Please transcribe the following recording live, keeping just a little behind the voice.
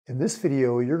In this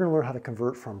video, you're going to learn how to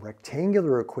convert from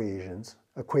rectangular equations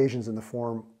in the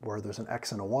form where there's an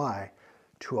x and a y,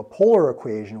 to a polar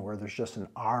equation where there's just an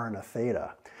r and a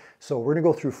theta. So we're going to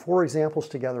go through 4 examples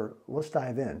together. Let's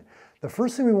dive in. The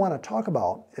first thing we want to talk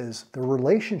about is the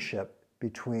relationship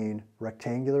between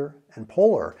rectangular and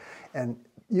polar. And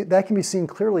that can be seen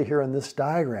clearly here in this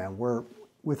diagram, where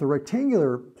with a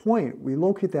rectangular point, we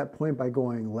locate that point by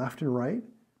going left and right,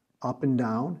 up and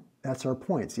down. That's our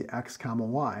points, the x comma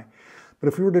y. But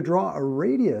if we were to draw a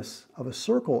radius of a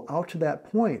circle out to that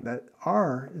point, that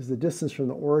r is the distance from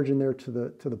the origin there to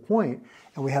the point,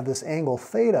 and we have this angle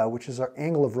theta, which is our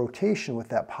angle of rotation with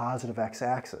that positive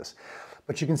x-axis.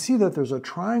 But you can see that there's a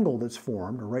triangle that's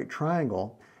formed, a right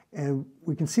triangle, and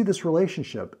we can see this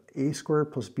relationship, a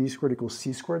squared plus b squared equals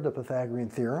c squared, the Pythagorean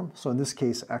theorem. So in this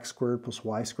case, x squared plus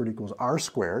y squared equals r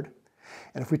squared.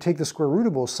 And if we take the square root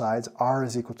of both sides, r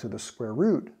is equal to the square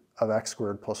root of x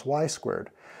squared plus y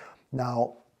squared.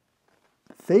 Now,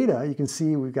 theta, you can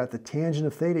see we've got the tangent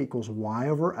of theta equals y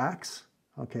over x,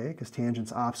 okay, because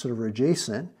tangent's opposite over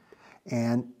adjacent.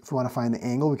 And if we want to find the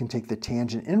angle, we can take the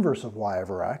tangent inverse of y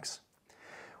over x.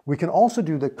 We can also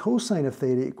do the cosine of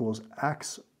theta equals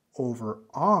x over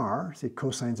r. See,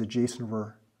 cosine's adjacent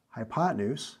over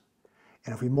hypotenuse.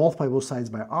 And if we multiply both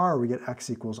sides by r, we get x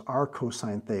equals r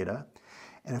cosine theta.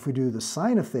 And if we do the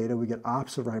sine of theta, we get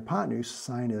opposite over hypotenuse.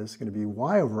 Sine is going to be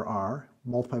y over r.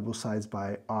 Multiply both sides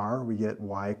by r, we get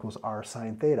y equals r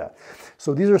sine theta.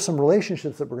 So these are some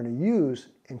relationships that we're going to use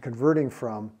in converting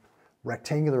from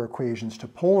rectangular equations to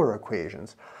polar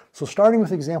equations. So starting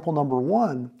with example number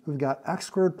 1, we've got x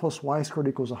squared plus y squared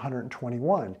equals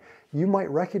 121. You might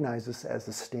recognize this as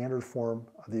the standard form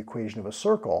of the equation of a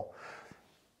circle.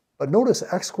 But notice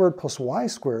x squared plus y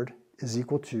squared is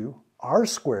equal to r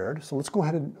squared. So let's go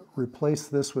ahead and replace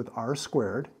this with r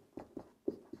squared.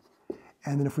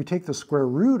 And then if we take the square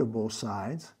root of both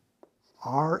sides,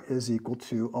 r is equal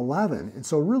to 11. And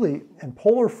so really, in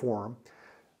polar form,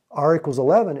 r equals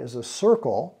 11 is a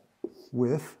circle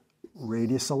with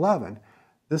radius 11.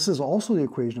 This is also the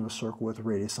equation of a circle with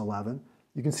radius 11.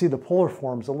 You can see the polar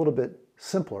form is a little bit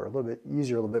simpler, a little bit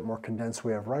easier, a little bit more condensed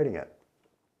way of writing it.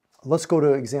 Let's go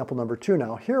to example number 2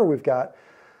 now. Here we've got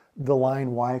the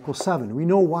line y equals 7. We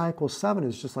know y equals 7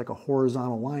 is just like a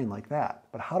horizontal line like that.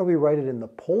 But how do we write it in the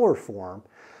polar form?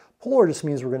 Polar just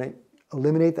means we're going to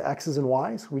eliminate the x's and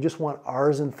y's. We just want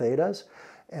r's and thetas.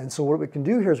 And so what we can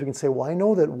do here is we can say, well, I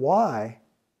know that y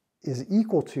is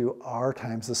equal to r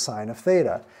times the sine of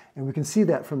theta. And we can see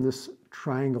that from this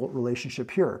triangle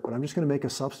relationship here. But I'm just going to make a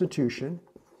substitution.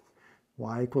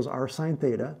 Y equals r sine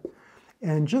theta.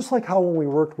 And just like how when we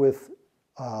worked with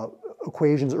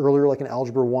equations earlier, like in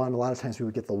Algebra 1, a lot of times we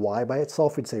would get the y by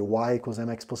itself. We'd say y equals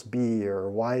mx plus b, or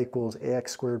y equals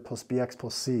ax squared plus bx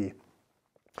plus c.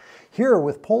 Here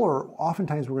with polar,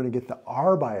 oftentimes we're going to get the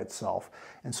r by itself.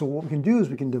 And so what we can do is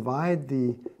we can divide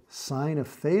the sine of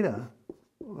theta,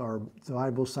 or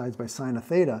divide both sides by sine of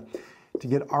theta, to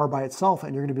get r by itself,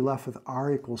 and you're going to be left with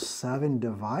r equals 7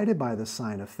 divided by the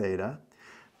sine of theta.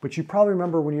 But you probably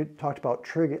remember when you talked about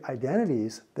trig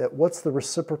identities that what's the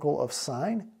reciprocal of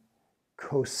sine?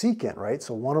 Cosecant, right?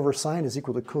 So 1 over sine is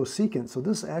equal to cosecant. So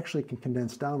this actually can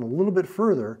condense down a little bit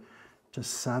further to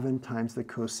 7 times the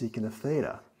cosecant of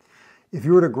theta. If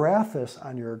you were to graph this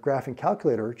on your graphing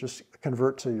calculator, just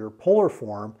convert to your polar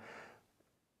form,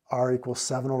 r equals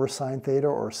 7 over sine theta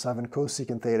or 7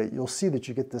 cosecant theta, you'll see that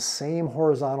you get the same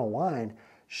horizontal line,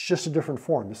 it's just a different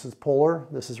form. This is polar,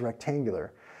 this is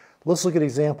rectangular. Let's look at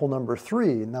example number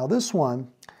 3. Now this one,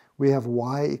 we have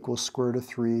y equals square root of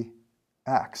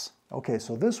 3x. Okay,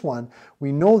 so this one,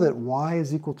 we know that y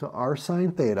is equal to r sine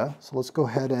theta, so let's go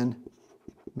ahead and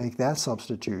make that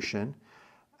substitution.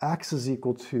 X is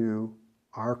equal to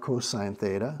r cosine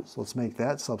theta, so let's make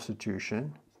that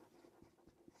substitution.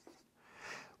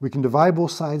 We can divide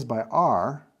both sides by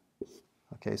r,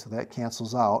 okay, so that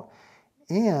cancels out,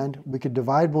 and we could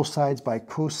divide both sides by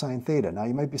cosine theta. Now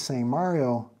you might be saying,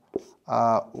 Mario,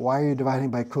 why are you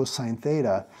dividing by cosine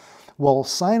theta? Well,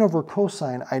 sine over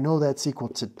cosine, I know that's equal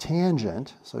to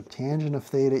tangent. So tangent of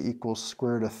theta equals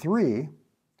square root of 3,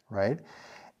 right?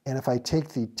 And if I take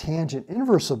the tangent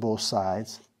inverse of both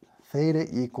sides, theta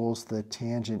equals the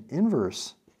tangent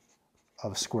inverse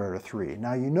of square root of 3.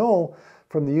 Now you know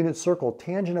from the unit circle,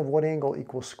 tangent of what angle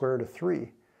equals square root of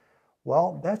 3?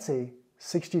 Well, that's a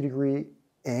 60-degree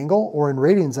angle, or in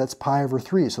radians, that's pi over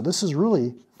 3. So this is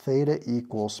really theta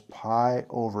equals pi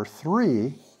over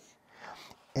 3.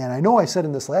 And I know I said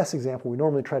in this last example, we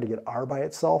normally try to get r by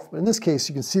itself, but in this case,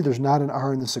 you can see there's not an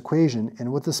r in this equation. And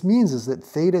what this means is that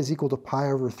theta is equal to pi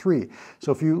over 3.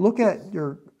 So if you look at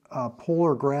your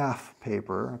polar graph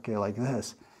paper, okay, like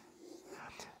this,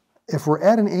 If we're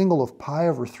at an angle of pi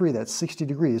over 3, that's 60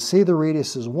 degrees. Say the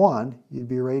radius is 1, you'd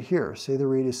be right here. Say the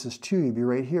radius is 2, you'd be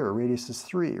right here. Radius is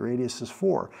 3, radius is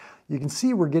 4. You can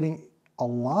see we're getting a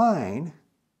line,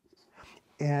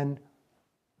 and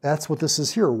that's what this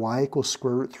is here. Y equals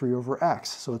square root 3 over x.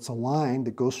 So it's a line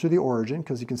that goes through the origin,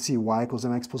 because you can see y equals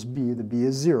mx plus b. The b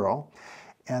is 0.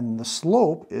 And the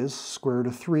slope is square root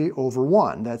of 3 over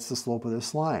 1. That's the slope of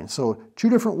this line. So two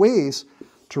different ways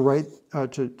to write,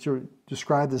 to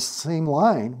describe this same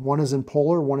line. One is in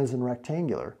polar, one is in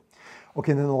rectangular.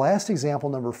 Okay, and then the last example,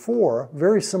 number 4,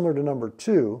 very similar to number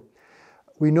 2.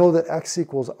 We know that x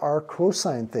equals r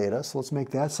cosine theta, so let's make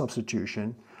that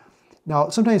substitution. Now,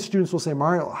 sometimes students will say,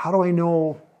 Mario, how do I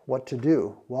know what to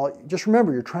do? Well, just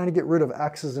remember, you're trying to get rid of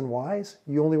x's and y's.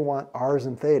 You only want r's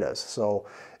and thetas. So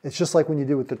it's just like when you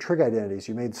do with the trig identities.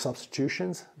 You made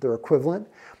substitutions. They're equivalent.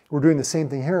 We're doing the same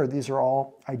thing here. These are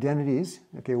all identities.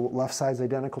 Okay, left side's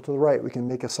identical to the right. We can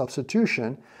make a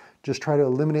substitution. Just try to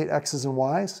eliminate x's and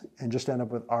y's and just end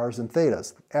up with r's and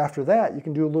thetas. After that, you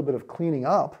can do a little bit of cleaning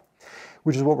up,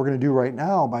 which is what we're going to do right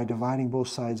now by dividing both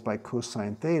sides by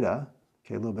cosine theta.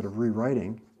 Okay, a little bit of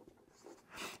rewriting.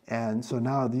 And so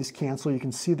now these cancel. You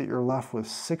can see that you're left with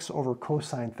 6 over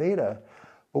cosine theta.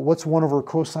 But what's 1 over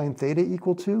cosine theta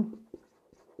equal to?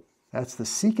 That's the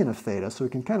secant of theta. So we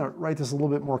can kind of write this a little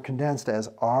bit more condensed as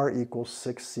r equals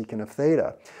 6 secant of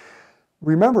theta.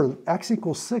 Remember, x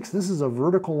equals 6. This is a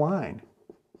vertical line,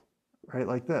 right,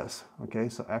 like this. Okay,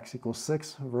 so x equals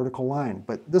 6, vertical line.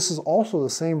 But this is also the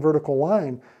same vertical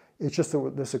line. It's just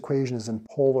that this equation is in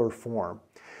polar form.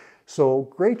 So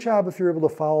great job if you're able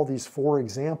to follow these 4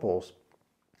 examples.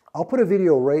 I'll put a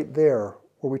video right there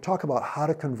where we talk about how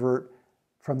to convert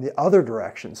from the other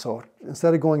direction. So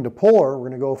instead of going to polar, we're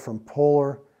going to go from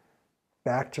polar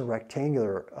back to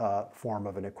rectangular form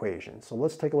of an equation. So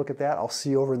let's take a look at that. I'll see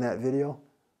you over in that video.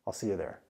 I'll see you there.